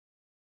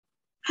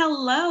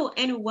Hello,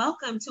 and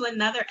welcome to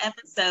another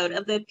episode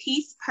of the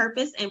Peace,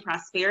 Purpose, and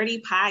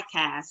Prosperity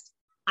podcast.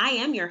 I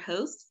am your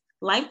host,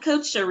 Life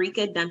Coach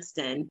Sharika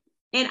Dunston,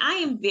 and I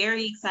am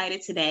very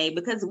excited today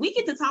because we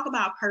get to talk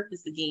about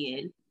purpose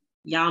again.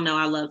 Y'all know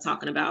I love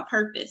talking about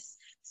purpose.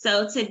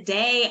 So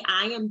today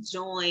I am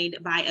joined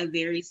by a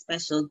very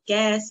special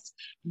guest,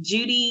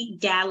 Judy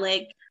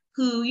Gallick,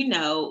 who,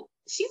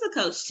 she's a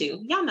coach too.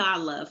 Y'all know I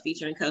love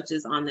featuring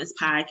coaches on this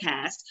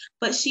podcast,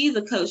 but she's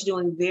a coach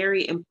doing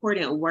very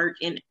important work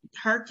in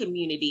her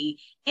community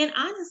and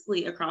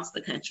honestly across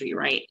the country,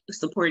 right?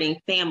 Supporting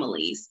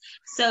families.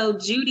 So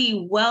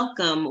Judy,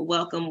 welcome,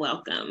 welcome,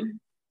 welcome.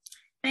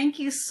 Thank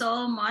you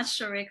so much,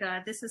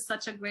 Sharika. This is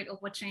such a great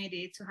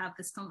opportunity to have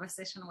this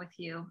conversation with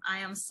you. I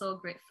am so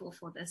grateful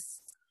for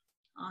this.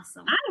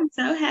 Awesome. I'm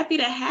so happy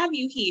to have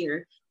you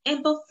here.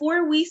 And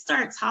before we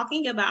start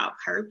talking about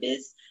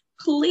purpose,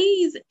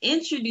 please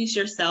introduce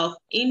yourself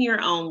in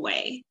your own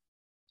way.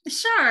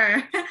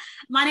 Sure.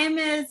 My name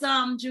is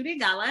Judy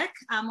Gallick.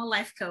 I'm a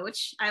life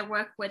coach. I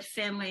work with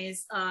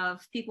families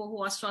of people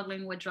who are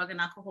struggling with drug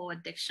and alcohol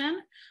addiction,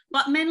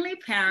 but mainly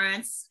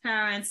parents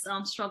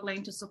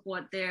struggling to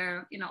support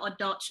their,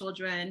 adult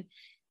children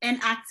in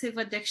active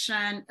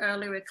addiction,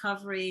 early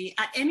recovery,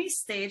 at any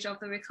stage of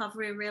the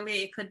recovery.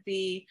 Really, it could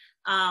be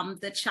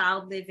the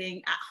child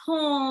living at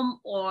home,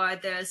 or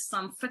there's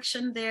some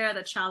friction there.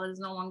 The child is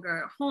no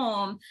longer at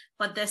home,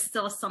 but there's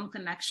still some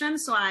connection.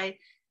 So I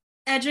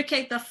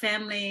educate the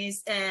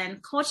families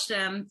and coach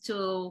them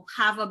to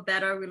have a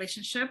better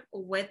relationship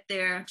with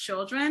their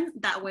children.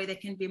 That way they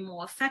can be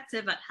more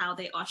effective at how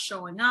they are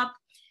showing up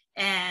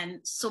and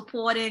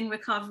supporting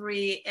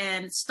recovery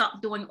and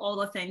stop doing all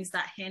the things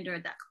that hinder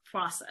that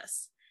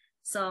process.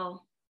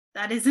 So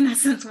that is in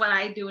essence what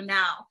I do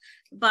now.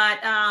 But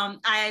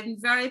I'm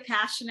very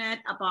passionate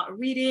about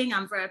reading.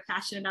 I'm very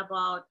passionate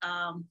about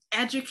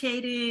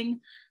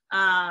educating,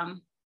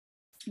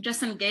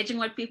 just engaging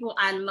with people.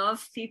 I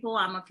love people.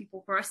 I'm a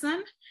people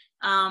person.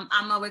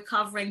 I'm a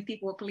recovering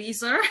people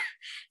pleaser.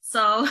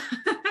 So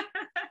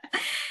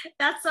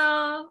that's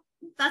a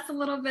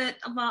little bit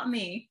about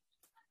me.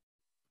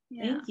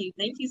 Yeah.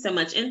 Thank you so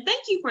much. And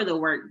thank you for the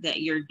work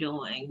that you're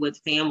doing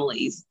with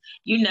families.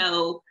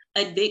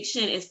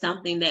 Addiction is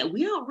something that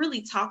we don't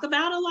really talk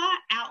about a lot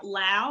out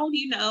loud,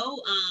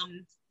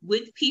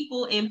 with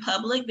people in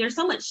public. There's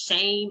so much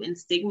shame and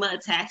stigma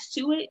attached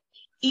to it,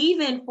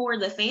 even for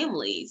the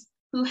families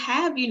who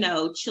have,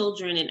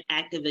 children in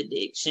active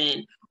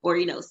addiction or,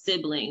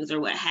 siblings or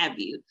what have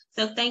you.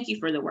 So thank you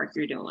for the work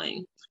you're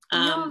doing.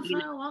 You're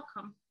very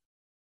welcome.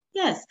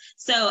 Yes.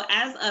 So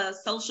as a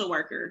social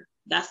worker,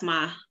 that's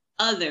my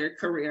other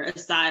career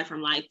aside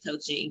from life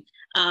coaching.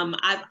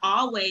 I've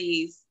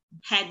always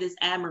had this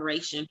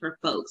admiration for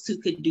folks who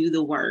could do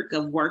the work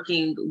of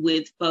working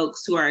with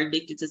folks who are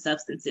addicted to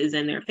substances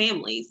and their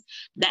families.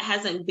 That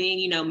hasn't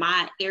been,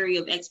 my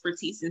area of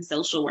expertise in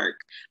social work,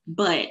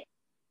 but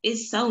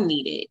it's so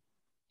needed.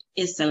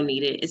 It's so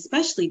needed,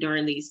 especially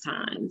during these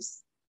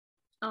times.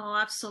 Oh,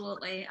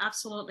 absolutely.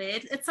 Absolutely.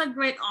 It's a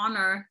great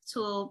honor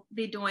to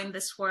be doing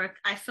this work.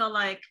 I feel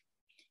like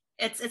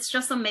it's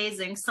just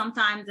amazing.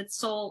 Sometimes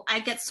I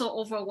get so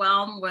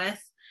overwhelmed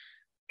with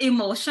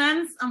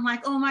emotions. I'm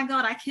like, oh my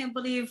God, I can't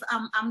believe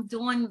I'm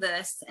doing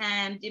this.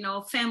 And,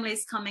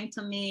 families coming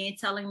to me,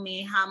 telling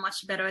me how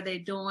much better they're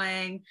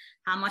doing,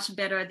 how much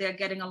better they're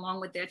getting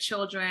along with their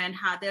children,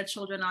 how their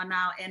children are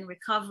now in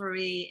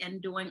recovery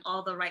and doing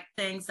all the right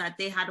things that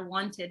they had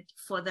wanted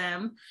for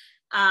them.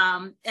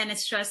 And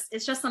it's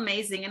just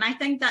amazing. And I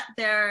think that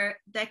there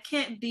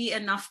can't be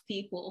enough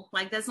people.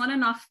 Like, there's not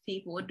enough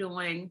people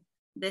doing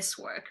this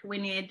work. We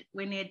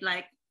need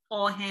like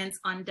all hands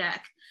on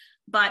deck.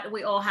 But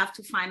we all have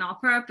to find our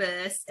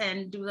purpose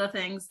and do the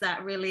things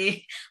that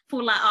really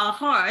pull at our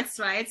hearts,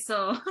 right?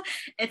 So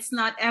it's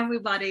not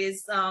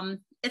everybody's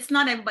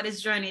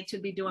journey to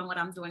be doing what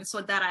I'm doing. So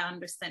that I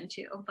understand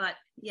too. But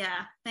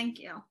yeah, thank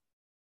you.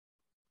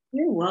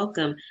 You're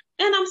welcome.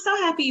 And I'm so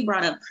happy you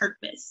brought up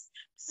purpose.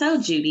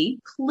 So Judy,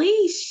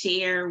 please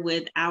share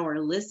with our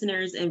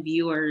listeners and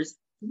viewers,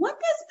 what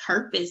does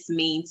purpose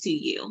mean to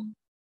you?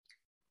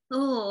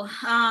 Oh,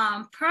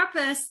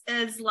 purpose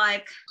is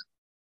like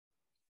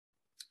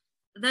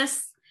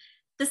this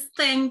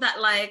thing that,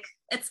 like,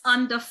 it's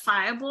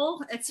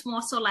undefinable. It's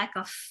more so like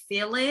a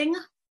feeling.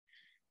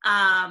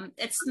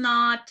 It's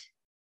not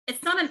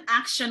an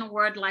action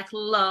word like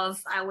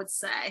love. I would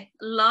say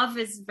love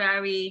is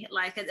very,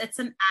 like, it's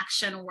an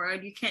action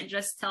word. You can't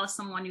just tell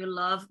someone you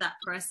love that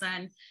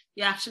person.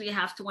 You actually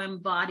have to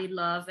embody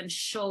love and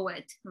show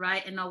it,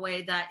 right, in a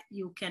way that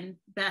you can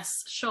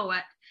best show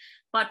it.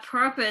 But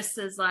purpose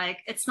is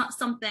like, it's not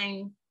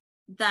something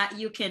that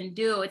you can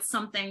do. It's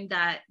something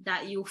that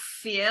you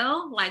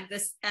feel, like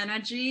this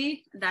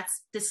energy,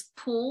 that's this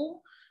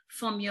pull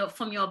from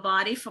your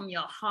body, from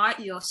your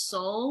heart, your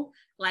soul,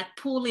 like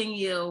pulling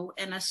you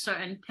in a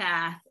certain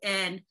path.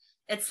 And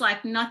it's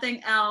like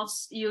nothing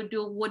else you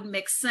do would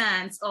make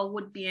sense or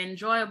would be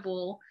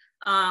enjoyable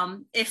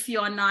if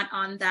you're not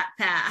on that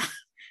path.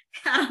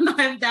 I don't know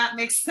if that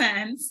makes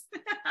sense.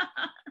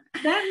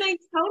 That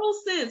makes total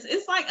sense.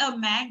 It's like a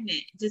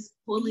magnet just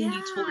pulling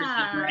you towards it,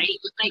 Yeah. right?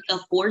 It's like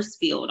a force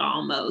field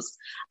almost.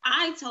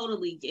 I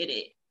totally get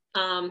it.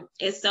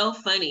 It's so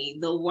funny.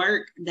 The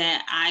work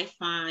that I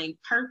find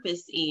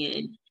purpose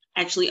in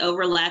actually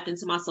overlapped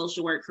into my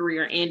social work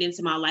career and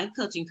into my life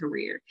coaching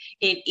career.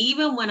 And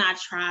even when I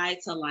try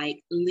to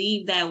like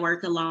leave that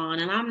work alone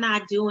and I'm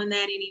not doing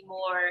that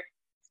anymore,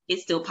 it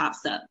still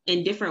pops up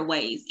in different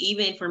ways,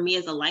 even for me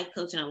as a life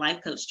coach and a life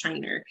coach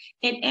trainer.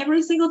 And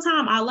every single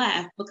time I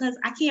laugh because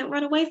I can't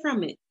run away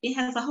from it. It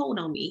has a hold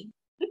on me.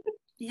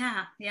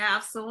 Yeah, yeah,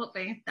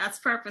 absolutely. That's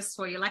purpose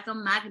for you, like a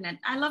magnet.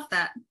 I love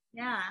that.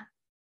 Yeah.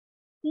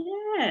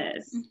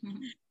 Yes.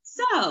 Mm-hmm.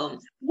 So,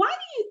 why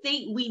do you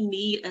think we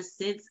need a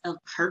sense of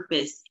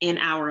purpose in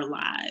our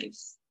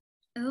lives?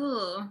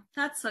 Oh,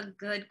 that's a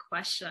good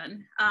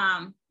question.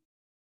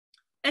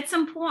 It's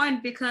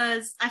important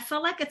because I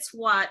feel like it's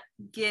what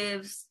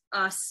gives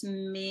us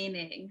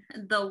meaning,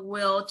 the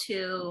will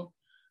to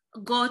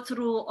go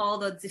through all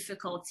the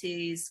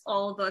difficulties,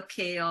 all the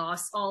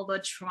chaos, all the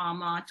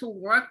trauma, to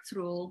work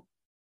through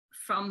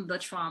from the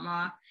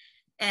trauma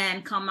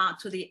and come out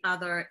to the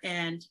other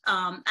end.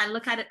 I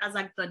look at it as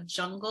like the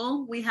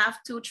jungle we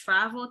have to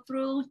travel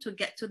through to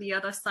get to the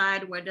other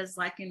side, where there's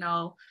like,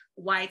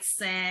 white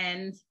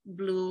sand,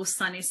 blue,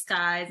 sunny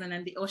skies, and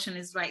then the ocean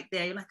is right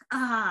there. You're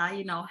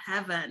like,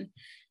 heaven.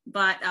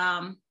 But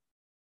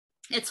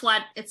it's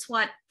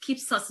what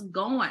keeps us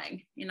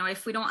going.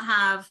 If we don't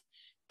have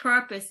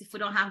purpose, if we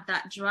don't have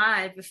that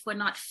drive, if we're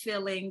not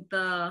feeling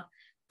the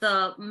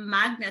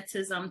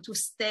magnetism to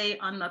stay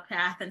on the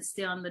path and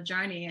stay on the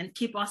journey and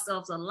keep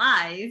ourselves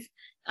alive,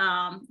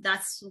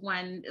 that's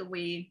when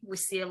we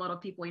see a lot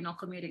of people,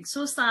 committing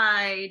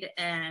suicide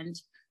and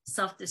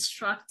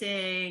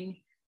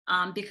self-destructing,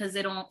 because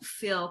they don't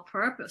feel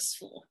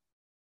purposeful.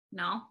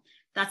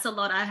 That's a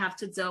lot I have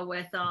to deal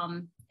with,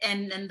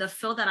 and the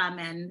field that I'm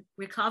in,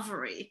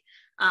 recovery,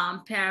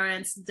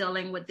 parents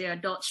dealing with their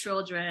adult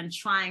children,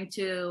 trying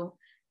to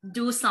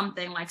do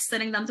something like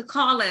sending them to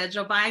college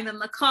or buying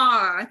them a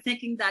car,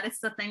 thinking that it's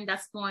the thing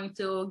that's going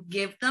to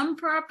give them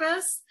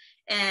purpose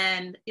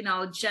and,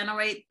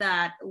 generate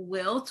that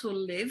will to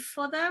live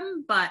for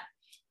them. But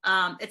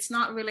it's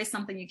not really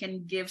something you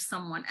can give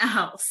someone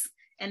else.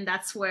 And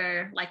that's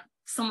where like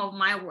some of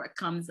my work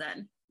comes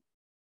in.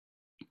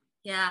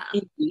 Yeah.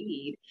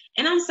 Indeed.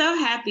 And I'm so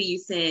happy you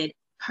said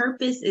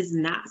purpose is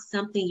not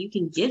something you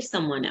can give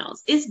someone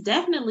else. It's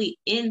definitely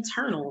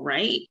internal,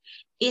 right?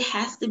 It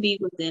has to be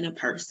within a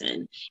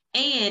person.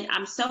 And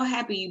I'm so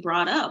happy you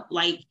brought up,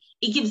 like,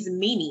 it gives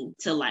meaning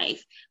to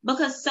life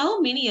because so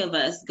many of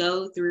us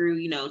go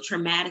through,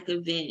 traumatic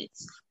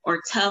events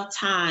or tough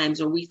times,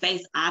 or we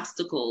face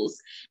obstacles.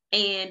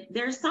 And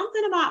there's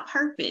something about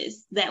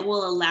purpose that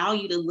will allow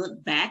you to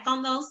look back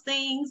on those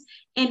things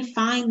and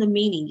find the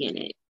meaning in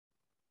it.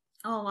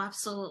 Oh,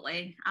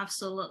 absolutely.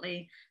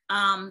 Absolutely.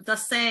 The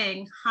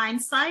saying,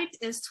 hindsight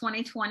is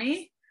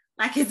 2020.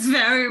 Like, it's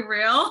very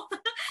real.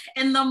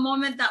 In the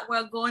moment that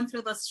we're going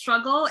through the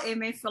struggle, it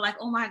may feel like,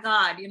 oh my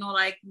God,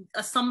 like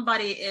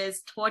somebody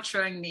is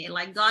torturing me,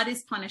 like God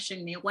is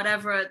punishing me,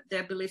 whatever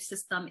their belief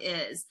system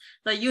is.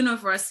 The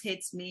universe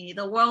hates me.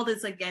 The world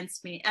is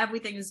against me.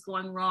 Everything is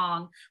going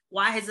wrong.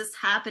 Why is this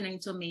happening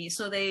to me?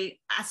 So they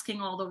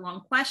asking all the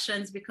wrong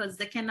questions because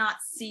they cannot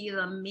see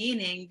the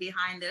meaning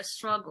behind their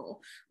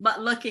struggle.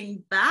 But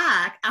looking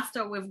back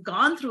after we've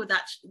gone through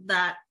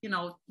that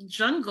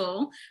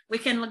jungle, we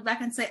can look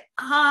back and say,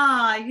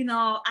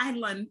 I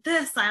learned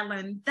this, I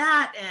learned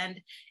that, and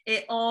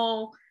it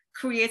all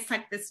creates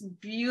like this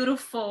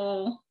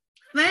beautiful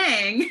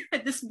thing,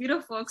 this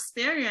beautiful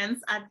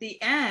experience at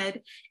the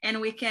end,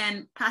 and we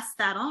can pass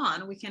that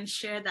on, we can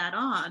share that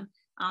on,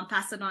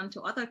 pass it on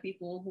to other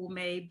people who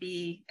may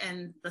be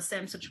in the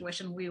same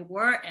situation we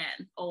were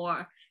in,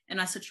 or in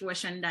a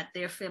situation that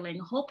they're feeling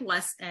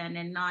hopeless in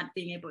and not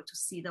being able to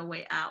see the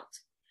way out.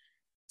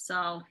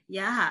 So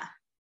yeah.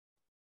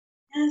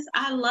 Yes,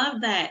 I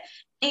love that.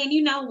 And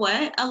you know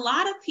what? A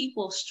lot of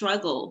people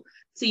struggle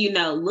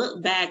to,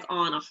 look back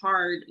on a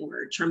hard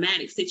or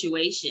traumatic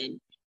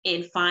situation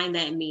and find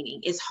that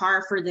meaning. It's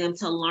hard for them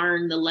to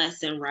learn the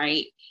lesson,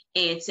 right?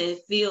 And to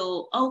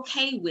feel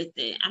okay with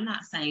it. I'm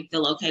not saying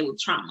feel okay with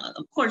trauma,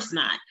 of course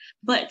not.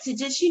 But to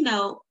just,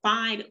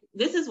 find,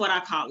 this is what I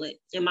call it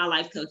in my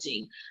life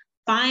coaching,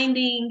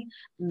 finding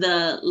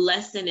the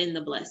lesson in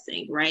the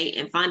blessing, right?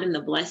 And finding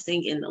the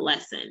blessing in the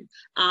lesson.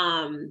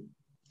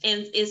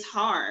 And it's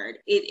hard.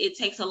 It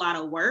takes a lot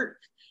of work.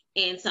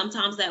 And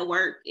sometimes that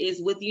work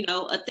is with,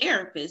 a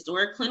therapist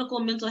or a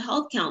clinical mental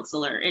health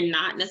counselor and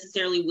not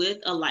necessarily with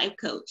a life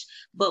coach.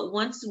 But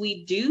once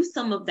we do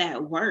some of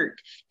that work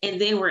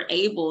and then we're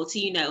able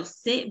to,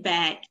 sit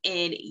back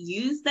and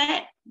use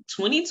that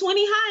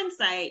 2020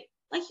 hindsight,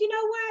 like, you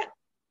know what?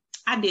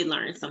 I did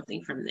learn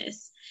something from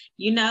this.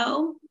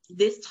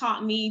 This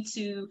taught me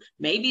to,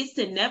 maybe it's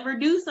to never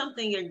do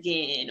something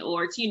again,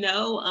 or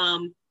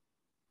to,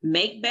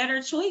 make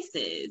better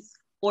choices,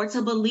 or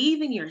to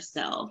believe in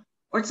yourself,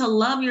 or to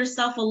love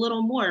yourself a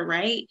little more,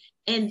 right?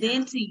 And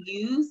then to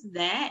use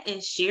that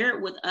and share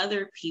it with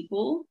other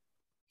people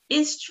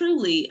is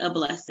truly a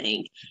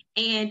blessing,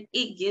 and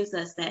it gives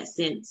us that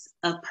sense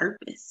of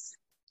purpose.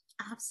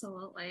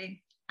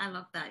 Absolutely. I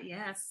love that.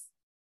 Yes.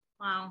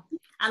 Wow.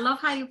 I love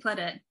how you put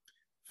it.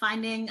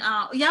 Finding,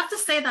 you have to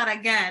say that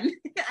again.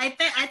 I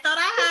thought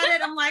I had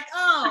it. I'm like,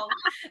 oh,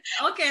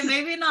 okay,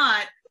 maybe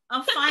not.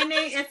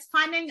 It's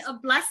finding a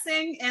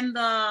blessing in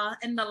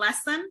the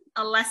lesson,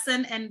 a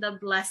lesson in the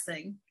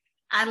blessing.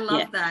 I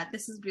love that.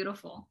 This is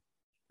beautiful.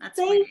 That's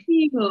Thank great.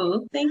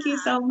 you. Thank you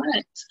so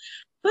much.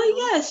 But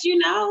yes,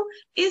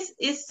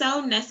 it's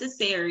so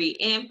necessary.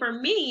 And for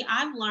me,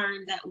 I've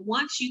learned that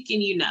once you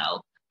can,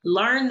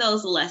 learn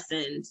those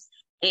lessons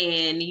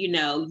and,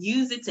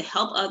 use it to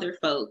help other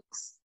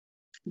folks,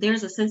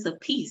 there's a sense of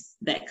peace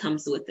that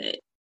comes with it.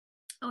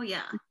 Oh,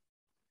 yeah.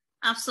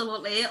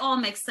 Absolutely. It all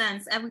makes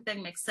sense.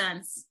 Everything makes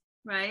sense,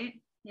 right?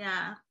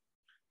 Yeah.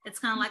 It's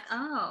kind of like,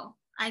 oh,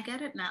 I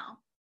get it now.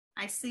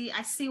 I see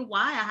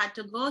why I had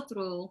to go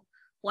through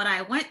what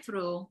I went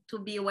through to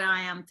be where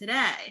I am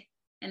today,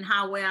 and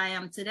how where I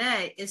am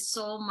today is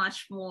so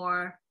much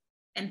more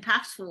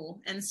impactful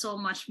and so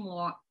much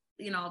more,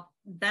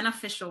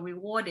 beneficial,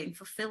 rewarding,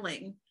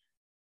 fulfilling,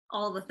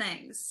 all the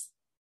things.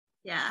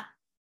 Yeah.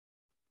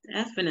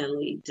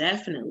 Definitely.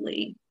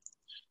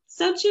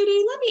 So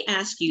Judy, let me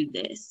ask you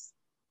this.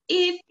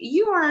 If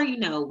you are,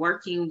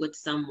 working with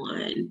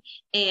someone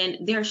and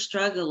they're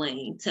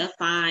struggling to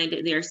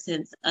find their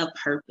sense of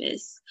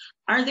purpose,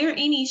 are there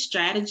any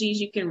strategies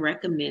you can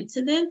recommend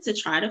to them to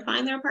try to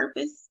find their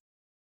purpose?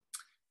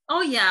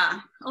 Oh, yeah.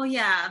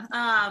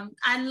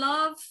 I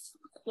love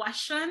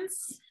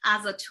questions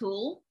as a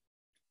tool.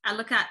 I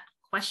look at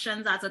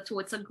questions as a tool.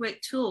 It's a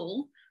great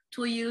tool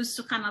to use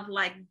to kind of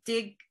like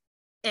dig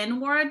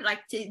inward,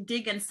 like to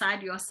dig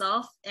inside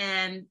yourself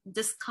and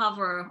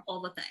discover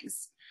all the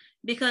things,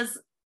 because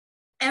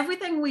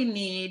everything we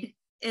need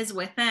is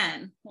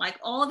within. Like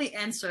all the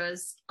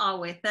answers are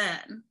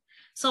within.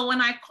 So when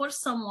I coach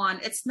someone,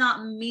 it's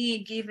not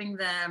me giving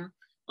them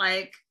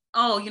like,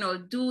 oh,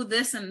 do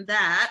this and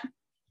that,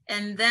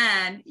 and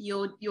then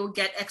you'll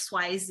get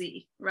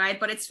XYZ, right?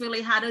 But it's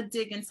really how to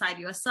dig inside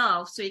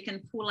yourself so you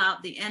can pull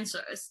out the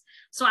answers.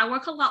 So I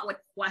work a lot with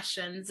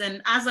questions,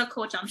 and as a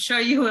coach, I'm sure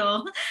you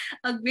will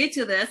agree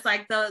to this.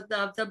 Like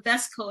the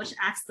best coach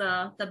asks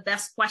the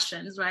best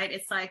questions, right?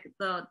 It's like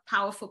the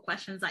powerful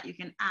questions that you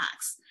can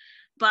ask.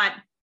 But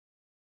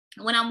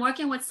when I'm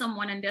working with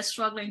someone and they're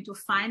struggling to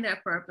find their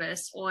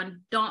purpose or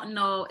don't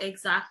know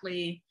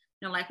exactly,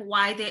 like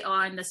why they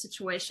are in the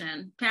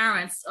situation,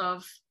 parents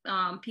of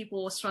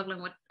people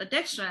struggling with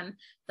addiction,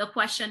 the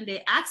question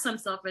they ask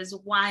themselves is,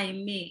 why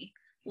me?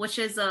 Which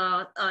is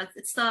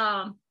it's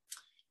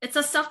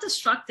a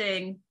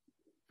self-destructing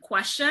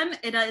question.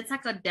 It's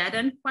like a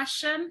dead-end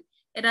question.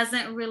 It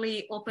doesn't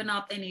really open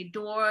up any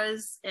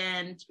doors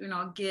and,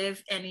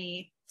 give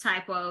any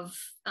type of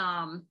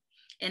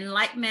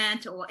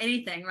enlightenment or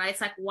anything, right? It's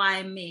like,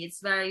 why me?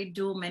 It's very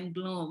doom and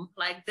gloom.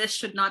 Like, this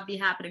should not be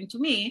happening to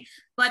me,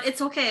 but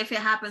it's okay if it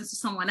happens to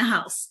someone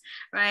else,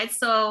 right?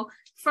 So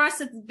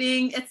first,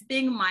 it's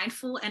being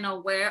mindful and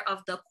aware of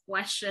the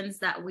questions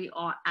that we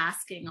are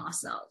asking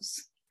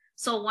ourselves.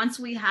 So once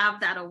we have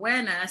that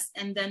awareness,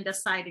 and then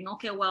deciding,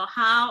 okay, well,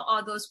 how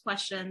are those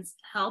questions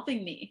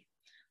helping me?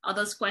 Are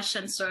those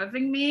questions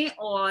serving me,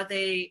 or are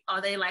they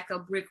like a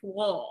brick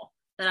wall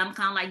that I'm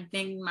kind of like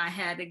banging my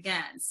head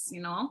against,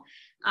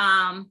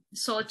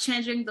 So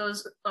changing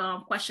those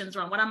questions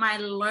around. What am I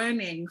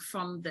learning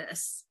from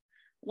this?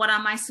 What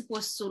am I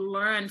supposed to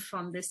learn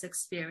from this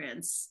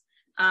experience?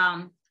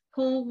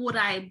 Who would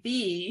I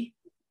be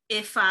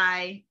if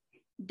I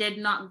did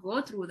not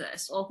go through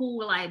this? Or who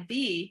will I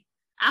be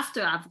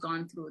after I've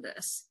gone through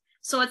this?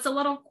 So it's a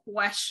lot of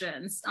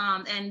questions,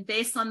 and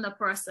based on the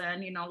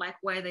person, like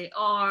where they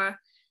are,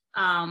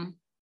 and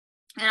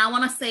I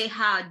want to say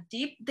how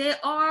deep they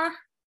are,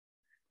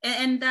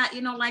 and that,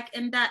 like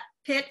in that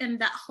pit, in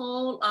that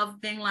hole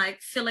of being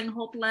like feeling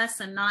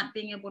hopeless and not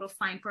being able to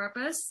find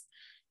purpose.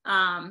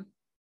 I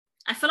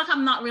feel like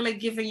I'm not really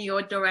giving you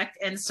a direct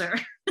answer.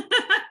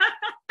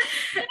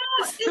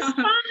 It's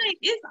fine.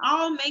 It's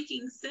all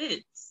making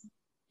sense.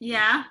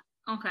 Yeah.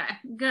 Okay,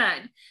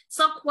 good.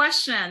 So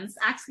questions,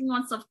 asking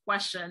oneself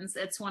questions,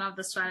 it's one of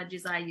the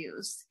strategies I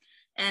use,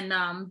 and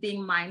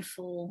being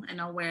mindful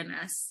and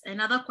awareness.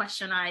 Another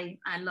question I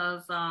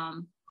love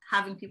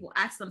having people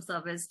ask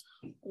themselves is,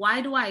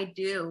 why do I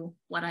do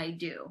what I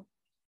do?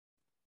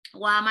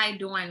 Why am I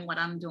doing what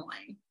I'm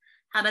doing?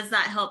 How does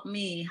that help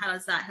me? How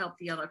does that help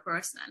the other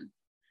person?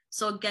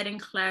 So getting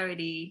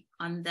clarity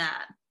on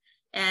that.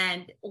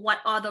 And what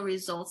are the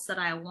results that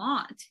I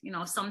want?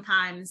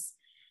 Sometimes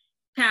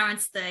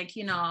parents think,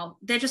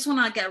 they just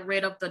want to get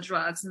rid of the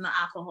drugs and the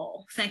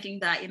alcohol, thinking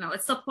that,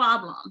 it's a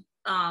problem.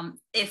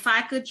 If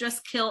I could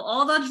just kill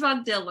all the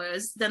drug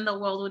dealers, then the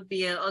world would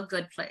be a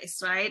good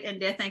place, right?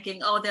 And they're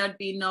thinking, oh, there'd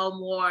be no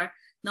more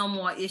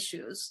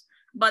issues.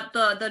 But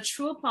the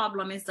true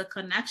problem is the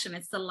connection.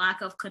 It's the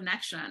lack of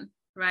connection,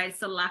 right? It's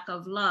the lack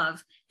of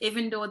love.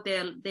 Even though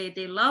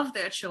they love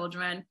their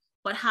children,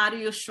 but how do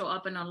you show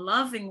up in a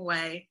loving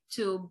way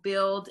to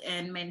build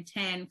and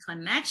maintain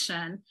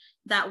connection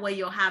That way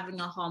you're having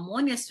a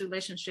harmonious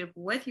relationship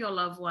with your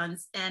loved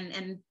ones,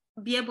 and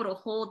be able to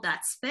hold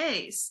that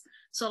space.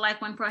 So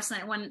like when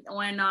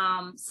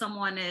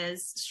someone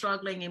is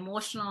struggling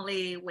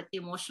emotionally with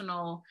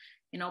emotional,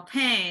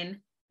 pain,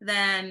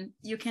 then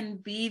you can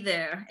be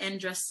there and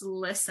just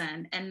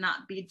listen and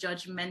not be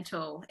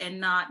judgmental and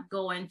not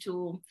go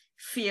into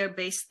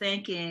fear-based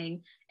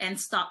thinking and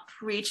stop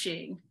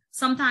preaching.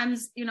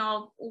 Sometimes,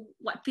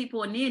 what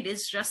people need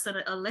is just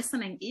a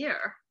listening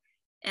ear,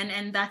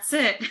 and that's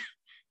it.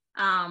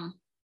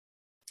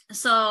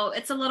 So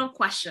it's a lot of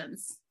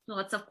questions,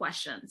 lots of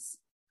questions.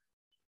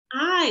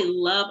 I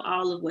love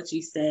all of what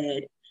you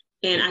said.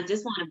 And I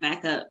just want to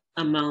back up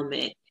a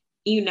moment.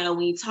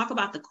 When you talk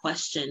about the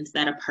questions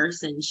that a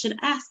person should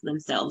ask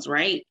themselves,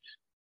 right?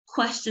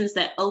 Questions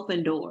that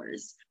open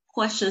doors,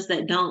 questions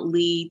that don't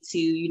lead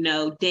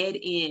to, dead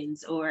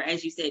ends, or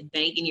as you said,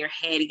 banging your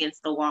head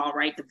against the wall,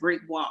 right? The brick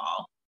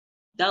wall.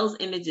 Those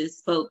images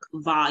spoke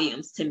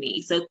volumes to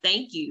me. So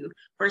thank you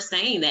for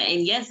saying that.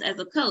 And yes, as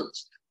a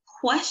coach,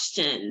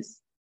 questions,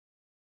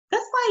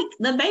 that's like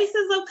the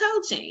basis of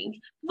coaching,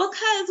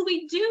 because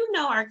we do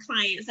know our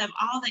clients have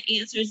all the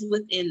answers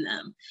within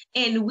them.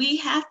 And we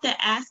have to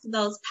ask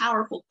those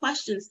powerful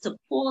questions to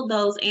pull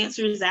those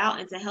answers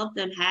out and to help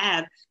them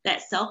have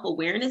that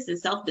self-awareness and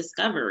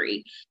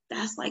self-discovery.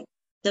 That's like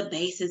the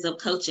basis of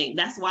coaching.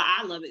 That's why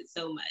I love it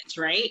so much,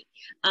 right?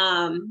 Because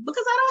I don't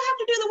have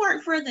to do the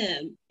work for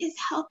them. It's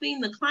helping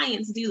the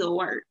clients do the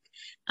work.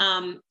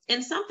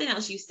 And something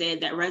else you said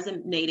that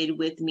resonated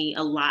with me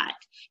a lot,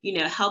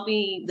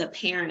 helping the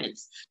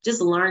parents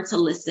just learn to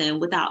listen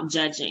without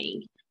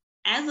judging.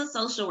 As a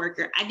social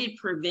worker, I did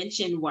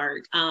prevention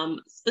work,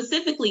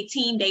 specifically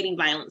teen dating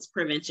violence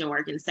prevention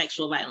work and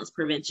sexual violence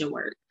prevention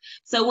work.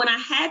 So when I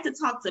had to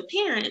talk to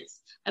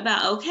parents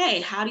about,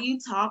 okay, how do you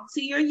talk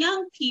to your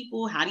young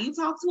people? How do you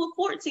talk to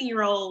a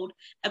 14-year-old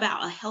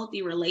about a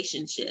healthy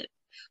relationship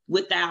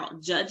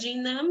without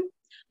judging them,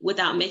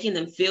 without making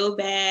them feel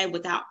bad,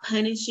 without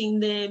punishing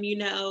them?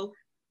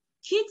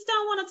 Kids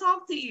don't want to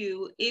talk to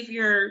you if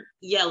you're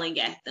yelling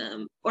at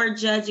them or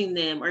judging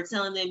them or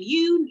telling them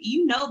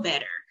you know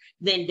better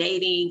than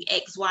dating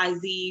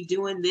XYZ,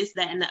 doing this,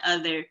 that, and the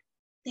other.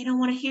 They don't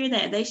want to hear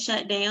that. They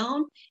shut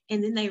down,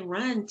 and then they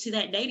run to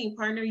that dating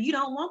partner you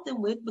don't want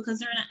them with because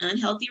they're in an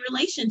unhealthy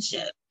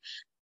relationship.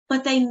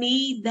 But they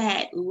need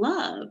that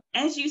love.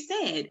 As you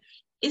said,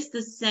 it's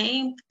the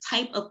same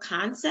type of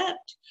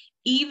concept,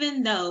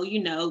 even though,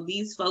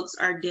 these folks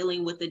are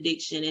dealing with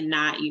addiction and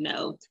not,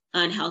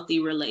 unhealthy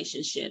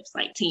relationships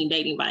like teen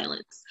dating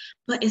violence.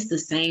 But it's the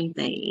same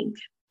thing.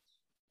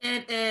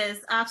 It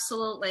is,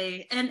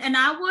 absolutely. And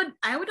I would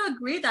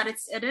agree that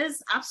it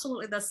is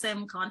absolutely the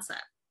same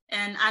concept.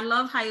 And I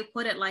love how you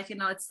put it, like,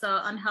 it's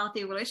the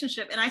unhealthy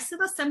relationship. And I see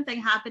the same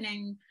thing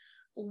happening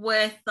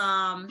with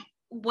the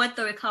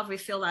recovery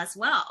field as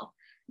well.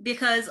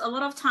 Because a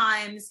lot of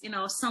times,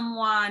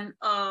 someone,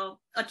 a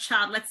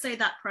child, let's say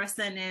that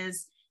person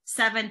is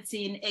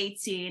 17,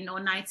 18, or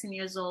 19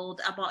 years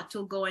old, about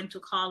to go into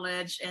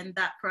college, and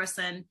that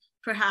person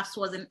perhaps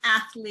was an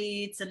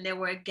athlete and they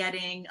were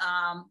getting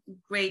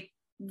great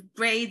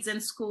grades in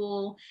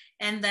school,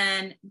 and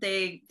then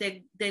they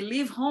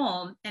leave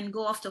home and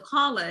go off to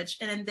college,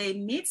 and then they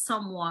meet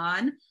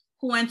someone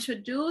who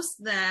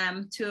introduced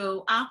them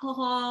to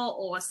alcohol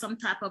or some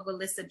type of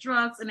illicit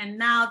drugs, and then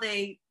now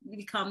they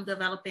start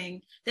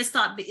developing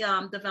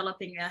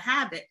a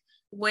habit,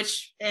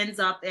 which ends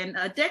up in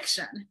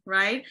addiction,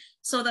 right?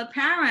 So the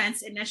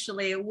parents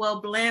initially will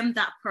blame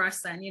that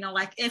person,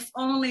 like, if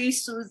only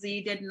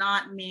Susie did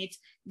not meet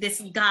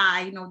this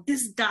guy,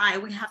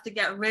 we have to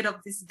get rid of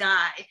this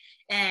guy.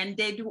 And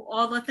they do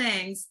all the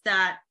things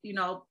that,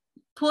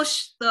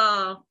 push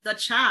the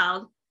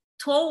child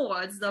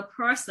towards the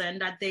person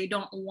that they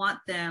don't want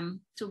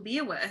them to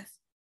be with.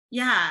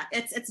 Yeah,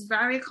 it's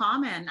very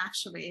common,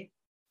 actually.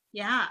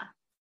 Yeah.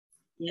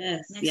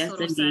 Yes, Makes yes,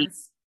 total indeed.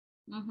 sense.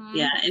 Mm-hmm.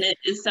 Yeah, and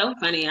it's so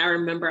funny. I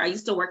remember I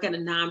used to work at a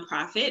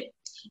nonprofit,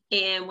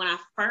 and when I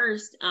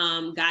first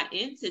got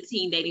into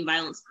teen dating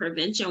violence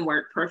prevention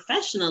work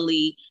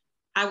professionally,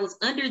 I was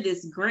under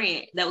this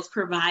grant that was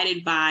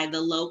provided by the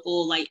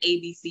local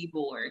ABC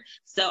board.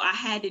 So I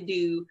had to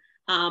do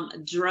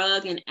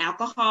drug and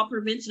alcohol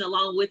prevention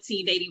along with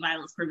teen dating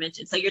violence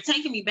prevention. So you're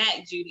taking me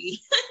back,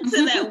 Judy,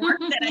 to that work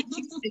that I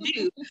used to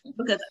do,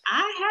 because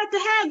I had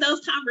to have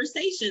those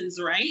conversations,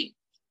 right?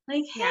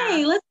 Like,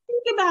 hey, let's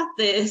think about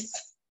this.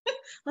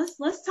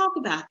 let's talk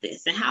about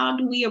this, and how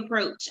do we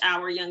approach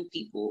our young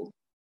people?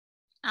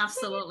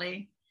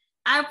 Absolutely.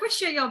 I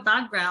appreciate your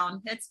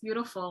background. It's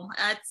beautiful.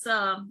 It's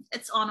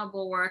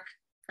honorable work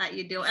that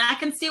you do. And I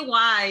can see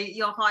why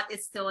your heart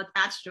is still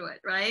attached to it,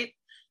 right?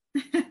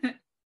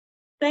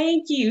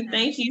 Thank you.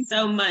 Thank you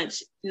so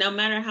much. No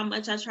matter how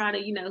much I try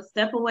to,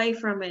 step away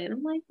from it,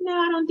 I'm like, no,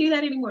 I don't do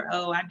that anymore.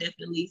 Oh, I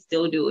definitely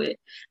still do it.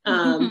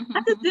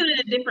 I just do it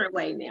a different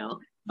way now,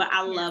 but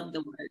I love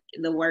the work.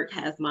 The work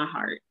has my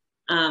heart.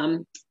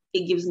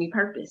 It gives me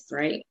purpose,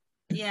 right?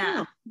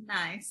 Yeah.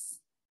 Nice.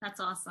 That's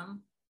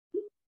awesome.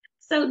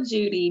 So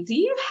Judy, do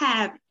you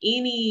have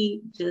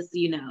any just,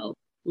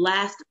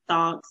 last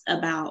thoughts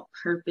about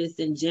purpose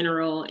in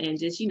general and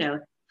just,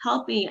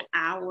 helping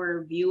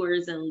our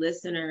viewers and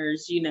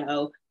listeners,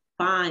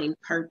 find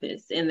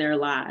purpose in their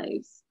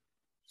lives?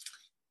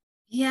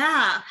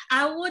 Yeah,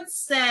 I would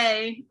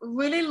say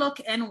really look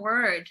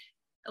inward,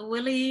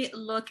 really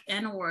look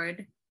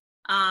inward.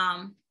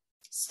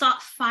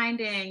 Start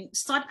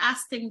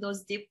asking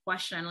those deep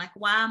questions like,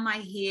 why am I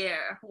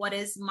here? What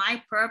is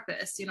my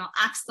purpose?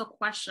 Ask the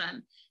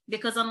question,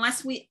 because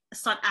unless we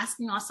start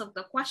asking ourselves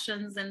the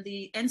questions, then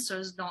the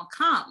answers don't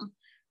come,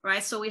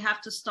 right? So we have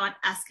to start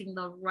asking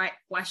the right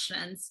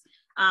questions.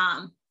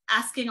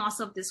 Asking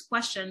ourselves these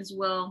questions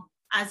will,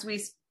 as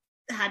we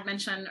had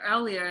mentioned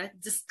earlier,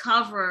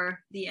 discover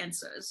the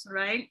answers,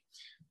 right?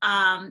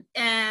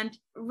 And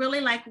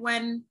really, like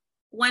when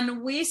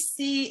we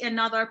see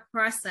another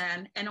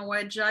person and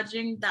we're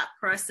judging that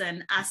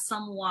person as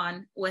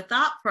someone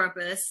without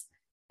purpose,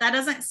 that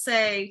doesn't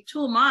say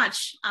too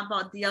much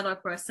about the other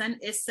person.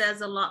 It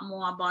says a lot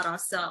more about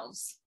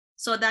ourselves.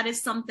 So that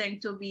is something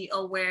to be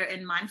aware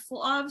and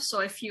mindful of.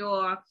 So if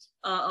you're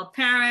a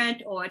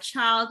parent or a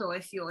child, or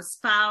if you're a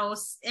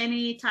spouse,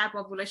 any type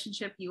of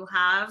relationship you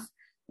have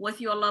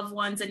with your loved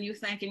ones, and you're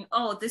thinking,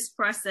 oh, this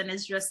person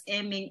is just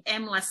aiming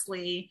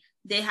aimlessly,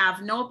 they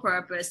have no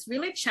purpose,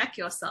 really check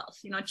yourself,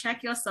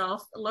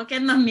 look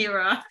in the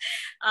mirror,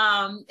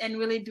 and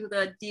really do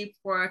the deep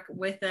work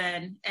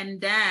within. And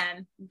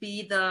then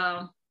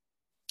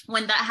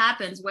when that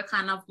happens, we're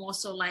kind of more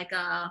so like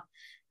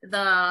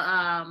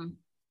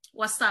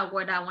what's that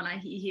word I want to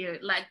hear?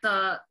 Like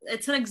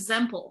it's an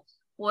example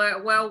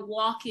where we're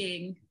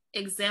walking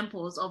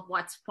examples of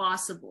what's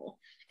possible,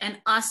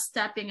 and us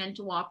stepping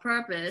into our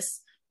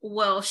purpose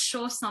will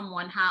show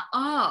someone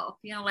how,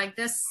 like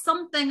there's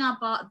something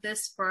about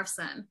this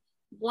person.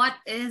 What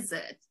is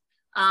it?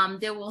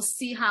 They will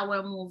see how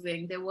we're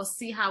moving. They will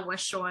see how we're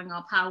showing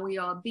up, how we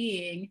are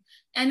being,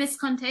 and it's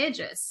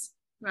contagious,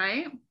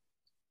 right?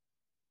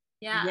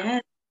 Yeah.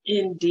 Yes,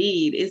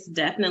 indeed. It's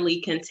definitely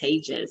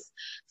contagious.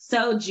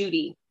 So,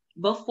 Judy,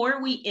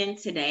 before we end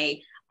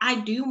today,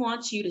 I do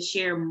want you to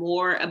share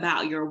more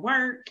about your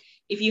work.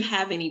 If you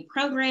have any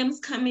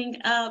programs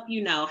coming up,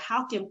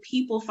 how can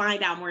people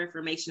find out more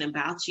information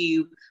about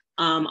you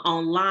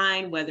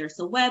online, whether it's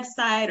a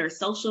website or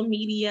social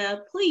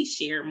media? Please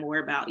share more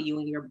about you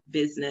and your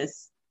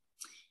business.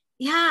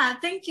 Yeah,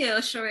 thank you,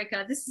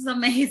 Sharika. This is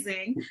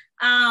amazing.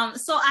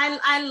 So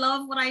I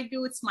love what I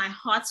do. It's my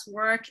heart's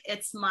work.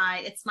 It's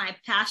my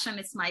passion.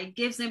 It's my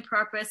gives and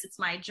purpose. It's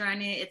my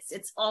journey.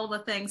 It's all the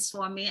things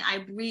for me. I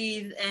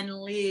breathe and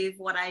live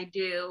what I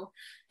do.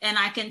 And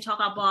I can talk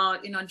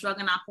about, drug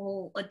and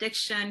alcohol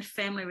addiction,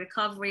 family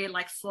recovery,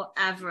 like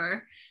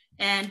forever.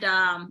 And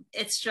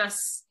it's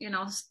just,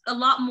 a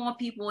lot more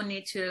people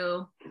need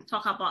to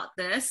talk about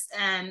this.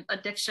 And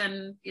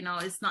addiction,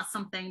 is not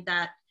something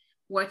that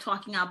we're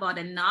talking about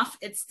enough.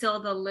 It's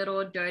still the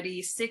little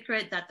dirty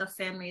secret that the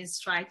families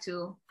try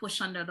to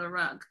push under the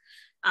rug.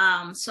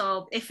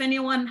 So if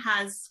anyone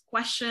has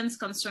questions,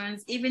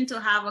 concerns, even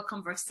to have a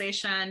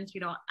conversation,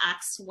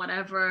 ask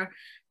whatever,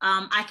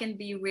 I can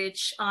be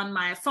reached from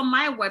my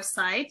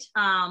website,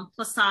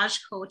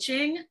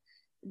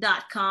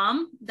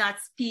 passagecoaching.com.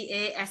 That's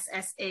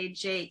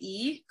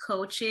PASSAGE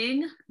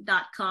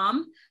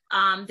coaching.com.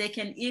 They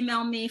can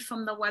email me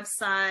from the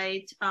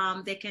website.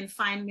 They can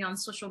find me on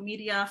social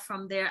media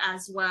from there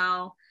as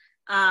well.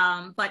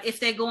 But if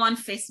they go on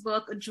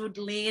Facebook,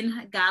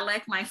 Judeline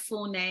Galek, my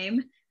full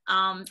name.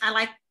 I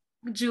like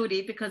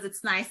Judy because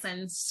it's nice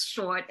and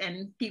short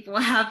and people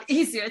have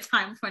easier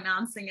time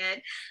pronouncing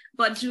it.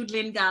 But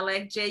Judeline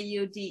Galek,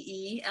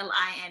 Judeline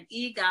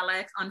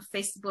Galek on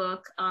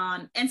Facebook.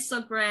 On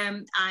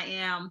Instagram, I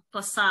am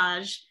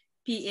Passage,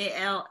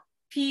 PASSAGE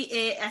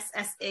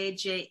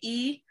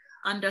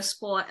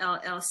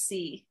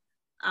 _LLC.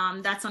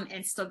 That's on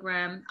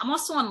Instagram. I'm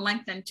also on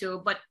LinkedIn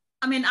too, but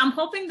I'm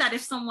hoping that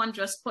if someone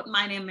just put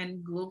my name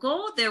in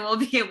Google, they will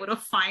be able to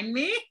find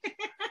me.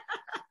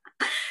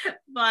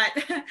 But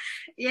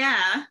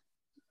yeah.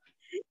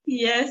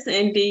 Yes,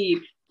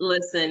 indeed.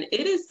 Listen,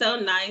 it is so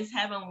nice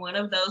having one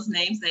of those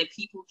names that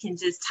people can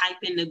just type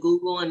into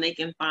Google and they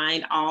can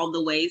find all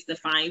the ways to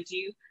find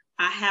you.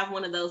 I have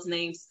one of those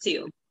names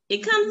too.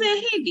 It comes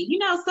in handy.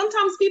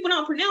 Sometimes people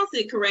don't pronounce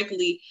it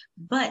correctly,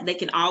 but they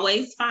can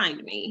always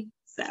find me.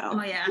 So.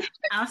 Oh yeah,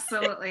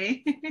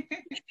 absolutely.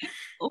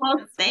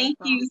 Well, thank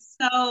you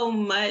so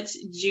much,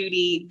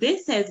 Judy.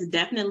 This has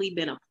definitely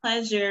been a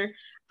pleasure.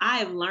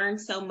 I've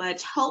learned so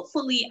much.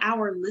 Hopefully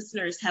our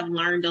listeners have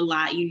learned a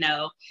lot,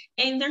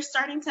 and they're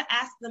starting to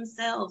ask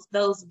themselves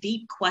those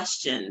deep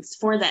questions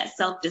for that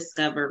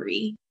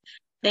self-discovery.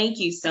 Thank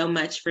you so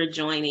much for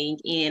joining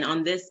in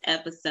on this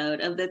episode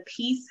of the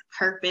Peace,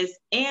 Purpose,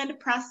 and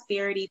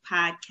Prosperity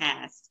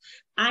Podcast.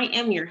 I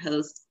am your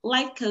host,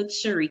 Life Coach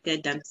Sharika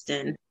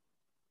Dunston.